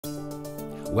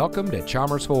Welcome to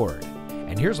Chalmers Ford,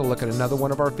 and here's a look at another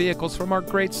one of our vehicles from our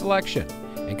great selection.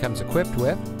 It comes equipped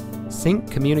with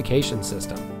sync communication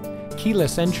system,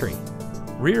 keyless entry,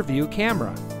 rear view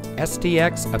camera,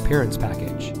 STX appearance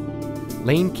package,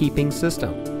 lane keeping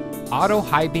system, auto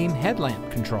high beam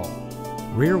headlamp control,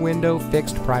 rear window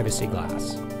fixed privacy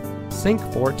glass, Sync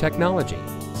 4 technology,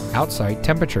 outside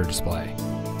temperature display,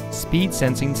 speed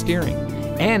sensing steering,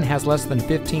 and has less than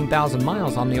 15,000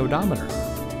 miles on the odometer.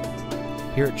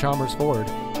 Here at Chalmers Ford,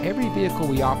 every vehicle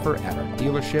we offer at our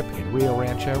dealership in Rio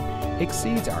Rancho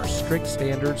exceeds our strict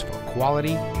standards for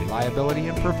quality, reliability,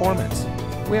 and performance.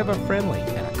 We have a friendly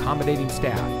and accommodating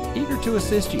staff eager to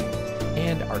assist you,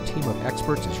 and our team of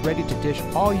experts is ready to dish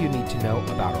all you need to know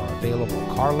about our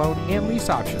available car loan and lease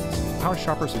options. Our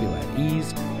shoppers feel at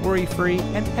ease, worry-free,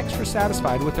 and extra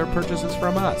satisfied with their purchases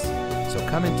from us. So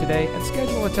come in today and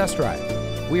schedule a test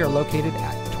drive. We are located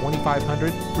at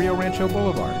 2500 Rio Rancho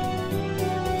Boulevard.